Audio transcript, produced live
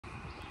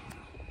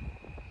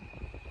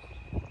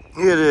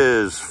It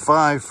is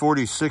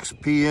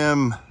 5:46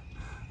 p.m.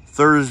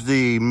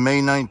 Thursday, May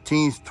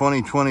 19th,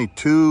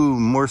 2022,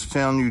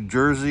 Moorestown, New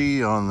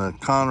Jersey, on the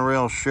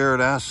Conrail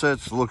Shared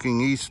Assets, looking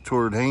east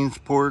toward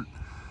Hainesport.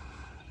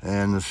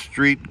 And the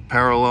street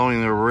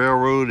paralleling the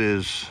railroad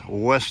is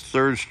West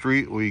 3rd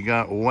Street. We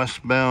got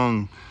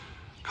westbound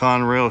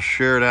Conrail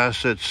Shared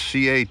Assets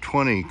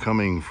CA-20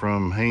 coming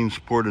from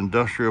Hainesport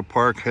Industrial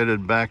Park,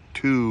 headed back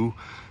to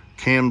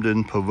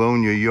Camden,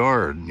 Pavonia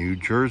Yd, New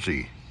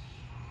Jersey.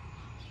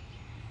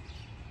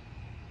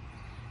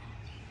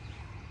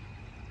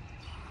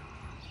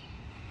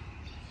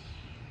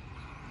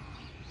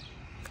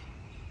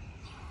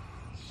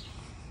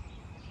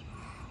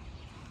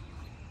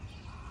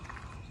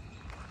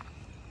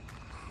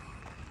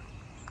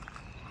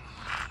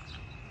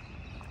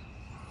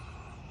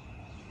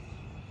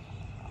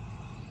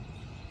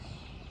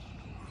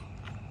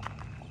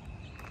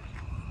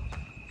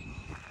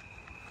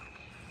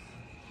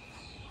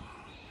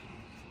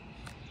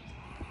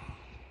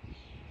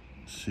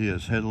 See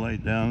his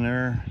headlight down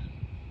there?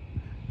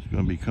 It's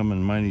going to be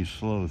coming mighty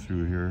slow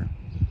through here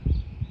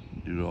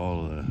due to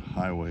all the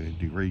highway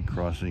grade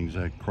crossings.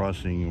 That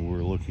crossing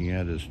we're looking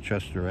at is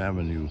Chester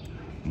Avenue,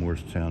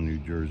 Moorestown, New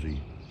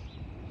Jersey.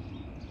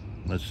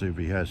 Let's see if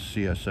he has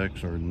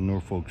CSX or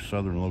Norfolk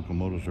Southern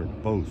locomotives or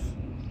both.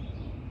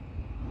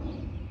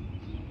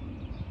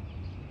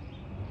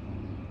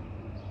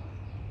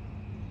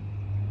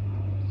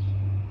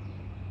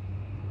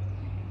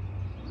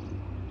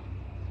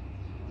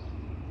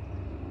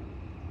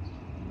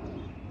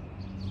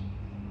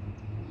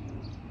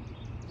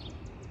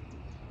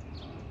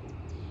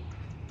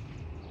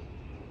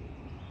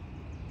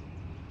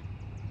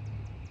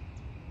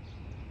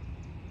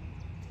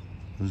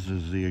 This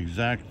is the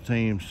exact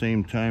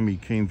same time he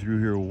came through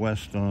here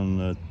west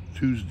on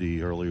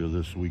Tuesday, earlier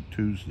this week,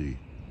 Tuesday.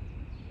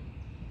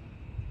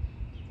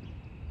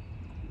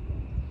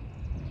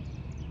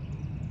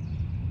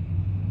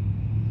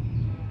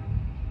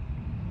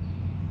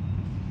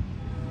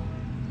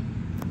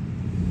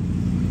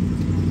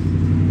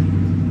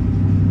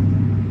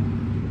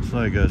 Looks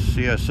like a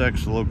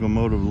CSX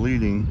locomotive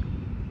leading.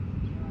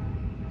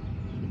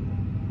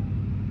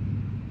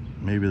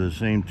 Maybe the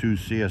same two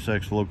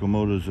CSX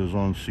locomotives as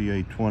on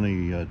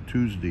CA-20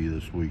 Tuesday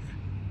this week.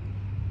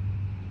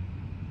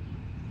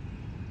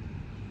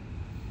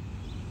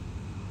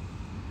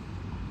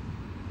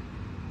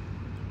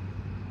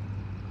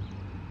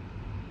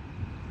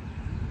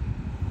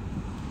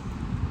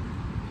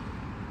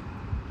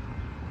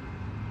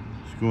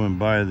 It's going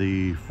by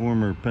the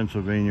former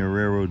Pennsylvania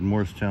Railroad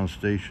Moorestown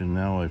station,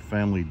 now a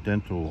family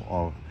dental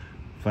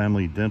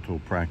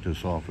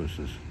practice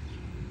offices.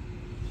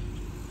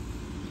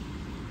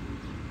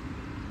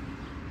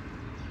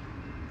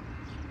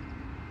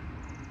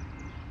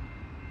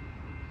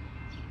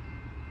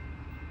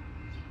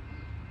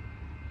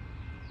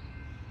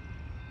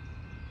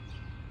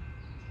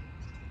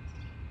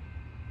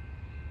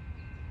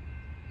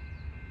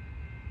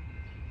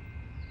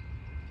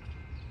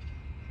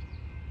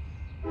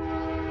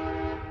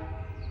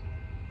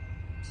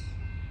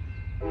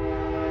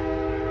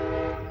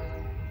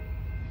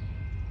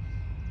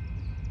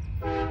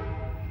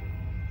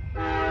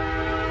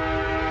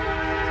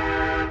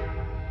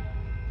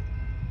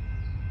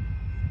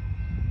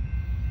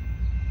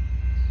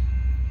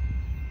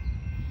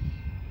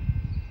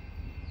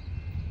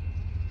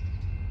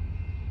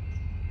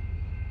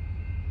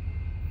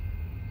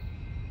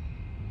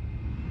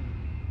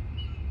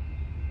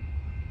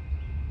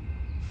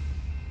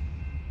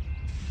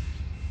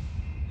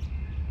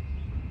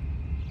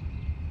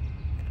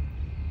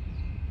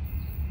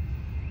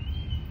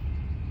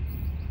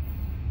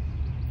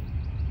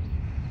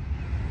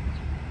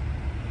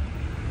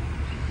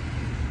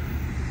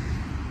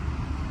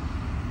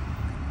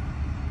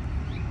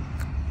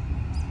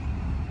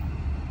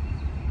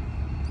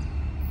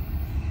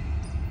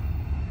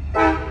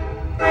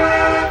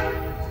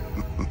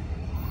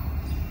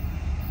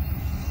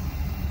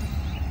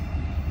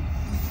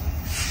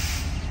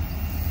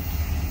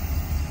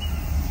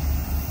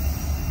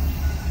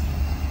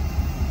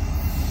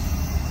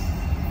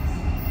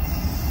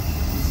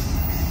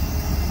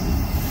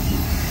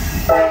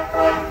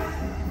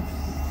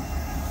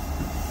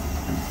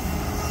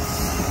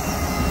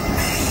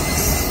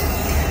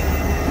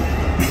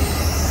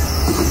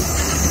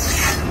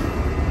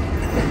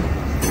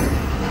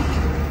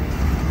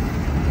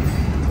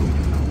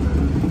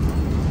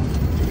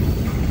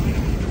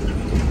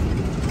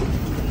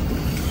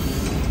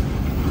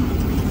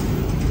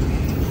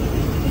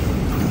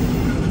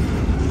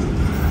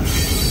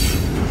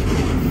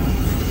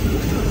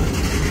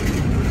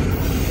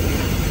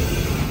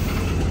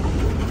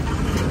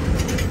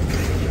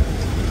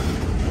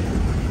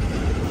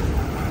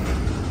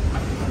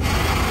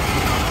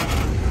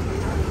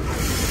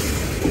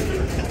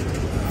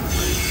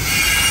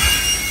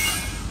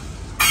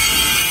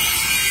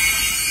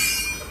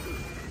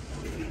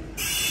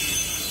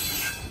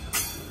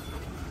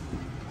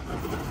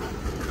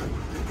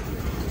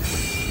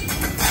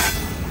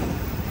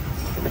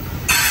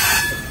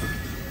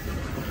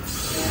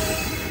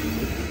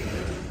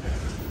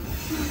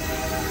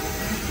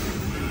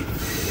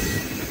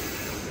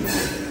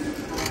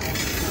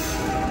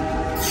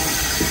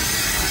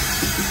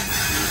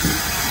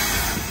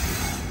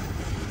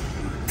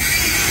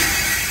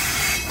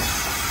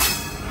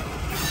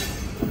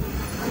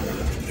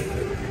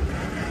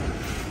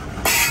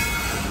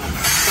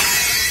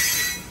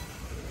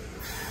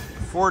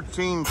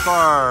 14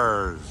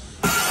 cars.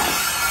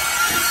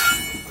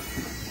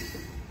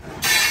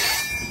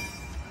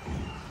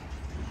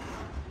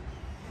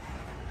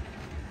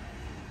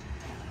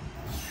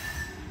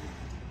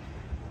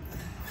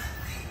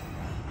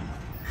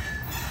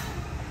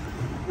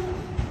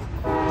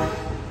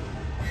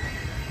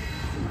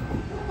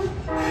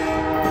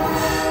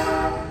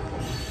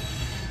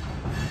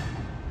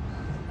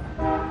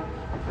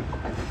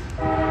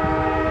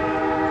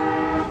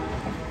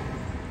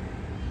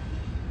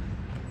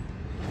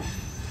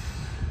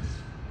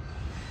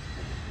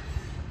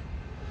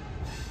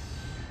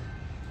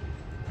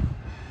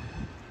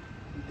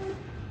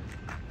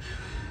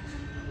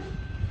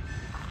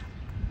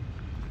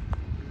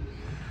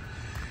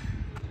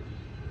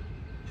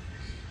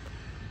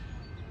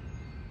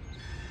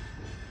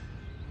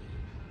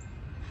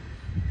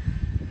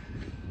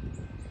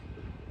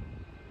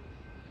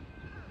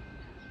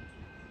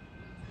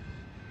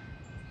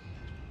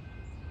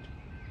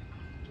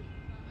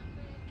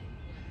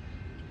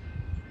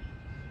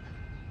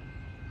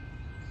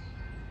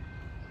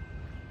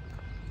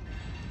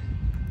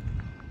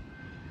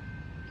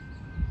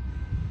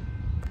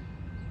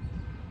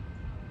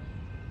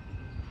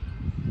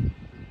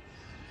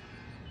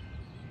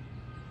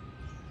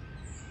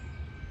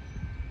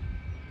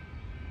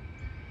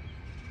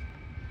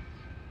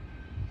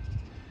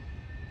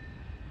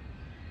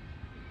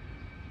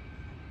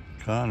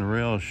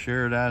 Conrail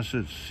Shared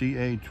Assets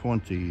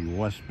CA-20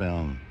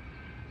 westbound.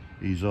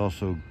 He's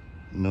also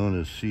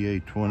known as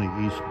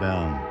CA-20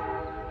 eastbound.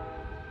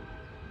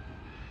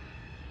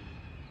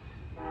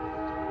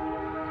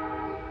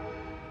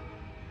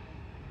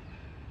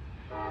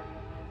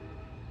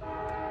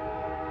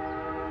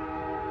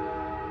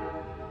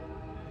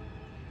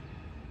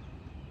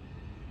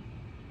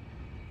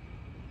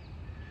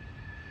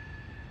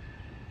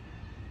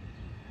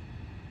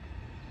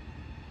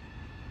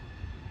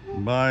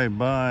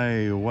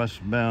 Bye-bye,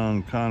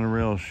 westbound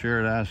Conrail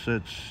Shared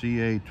Assets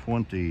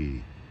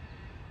CA-20.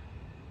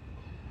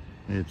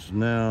 It's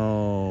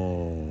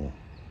now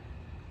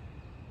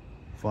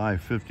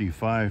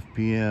 5:55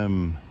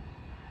 p.m.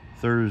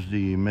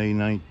 Thursday, May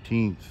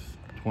 19th,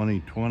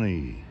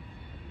 2020,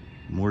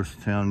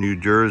 Moorestown, New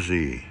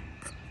Jersey.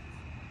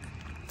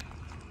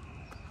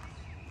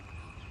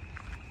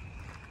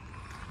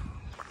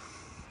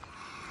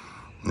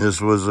 This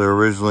was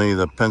originally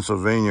the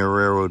Pennsylvania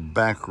Railroad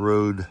back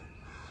road.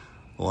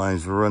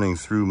 Lines running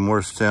through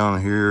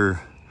Moorestown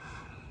here,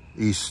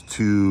 east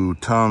to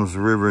Toms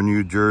River,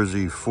 New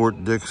Jersey,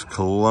 Fort Dix,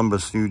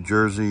 Columbus, New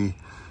Jersey.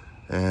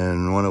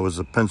 And when it was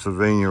the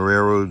Pennsylvania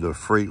Railroad, the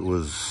freight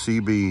was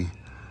CB20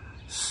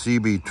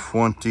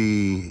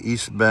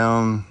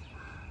 eastbound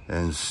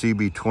and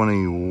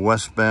CB20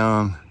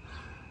 westbound.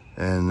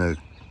 And the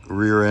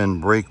rear end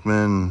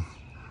brakeman,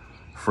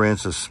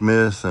 Francis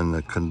Smith, and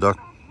the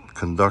conductor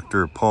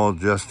Paul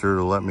Jester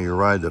to let me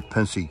ride the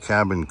Pensy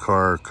cabin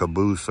car,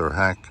 caboose, or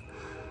hack,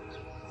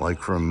 like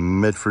from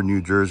Medford,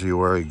 New Jersey,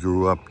 where I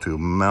grew up, to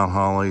Mount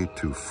Holly,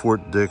 to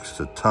Fort Dix,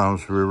 to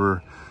Toms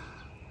River,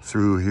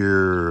 through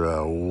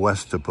here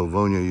west to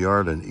Pavonia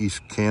Yd and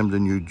East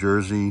Camden, New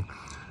Jersey.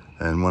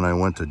 And when I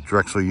went to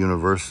Drexel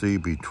University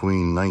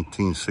between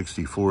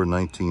 1964 and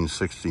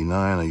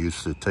 1969, I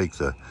used to take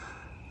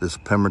this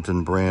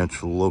Pemberton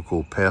branch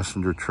local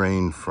passenger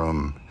train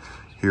from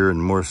here in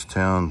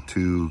Moorestown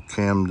to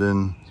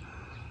Camden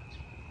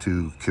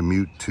to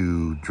commute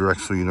to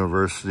Drexel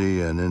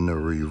University, and in the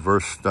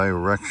reverse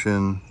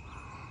direction.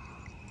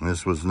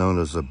 This was known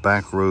as the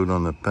back road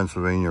on the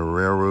Pennsylvania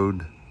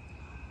Railroad.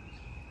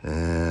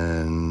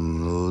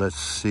 And let's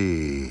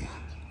see,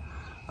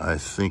 I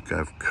think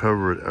I've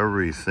covered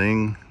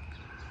everything.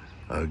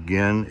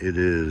 Again, it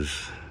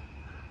is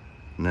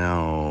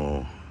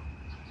now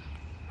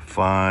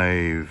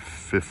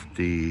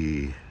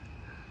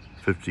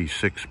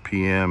 5:56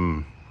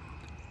 p.m.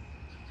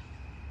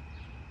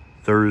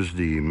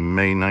 Thursday,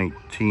 May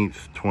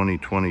 19th,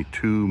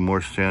 2022,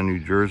 Moorestown, New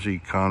Jersey,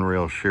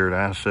 Conrail Shared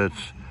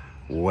Assets,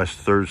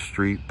 West 3rd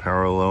Street,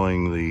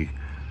 paralleling the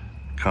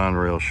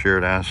Conrail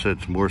Shared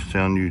Assets,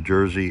 Moorestown, New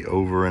Jersey,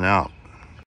 over and out.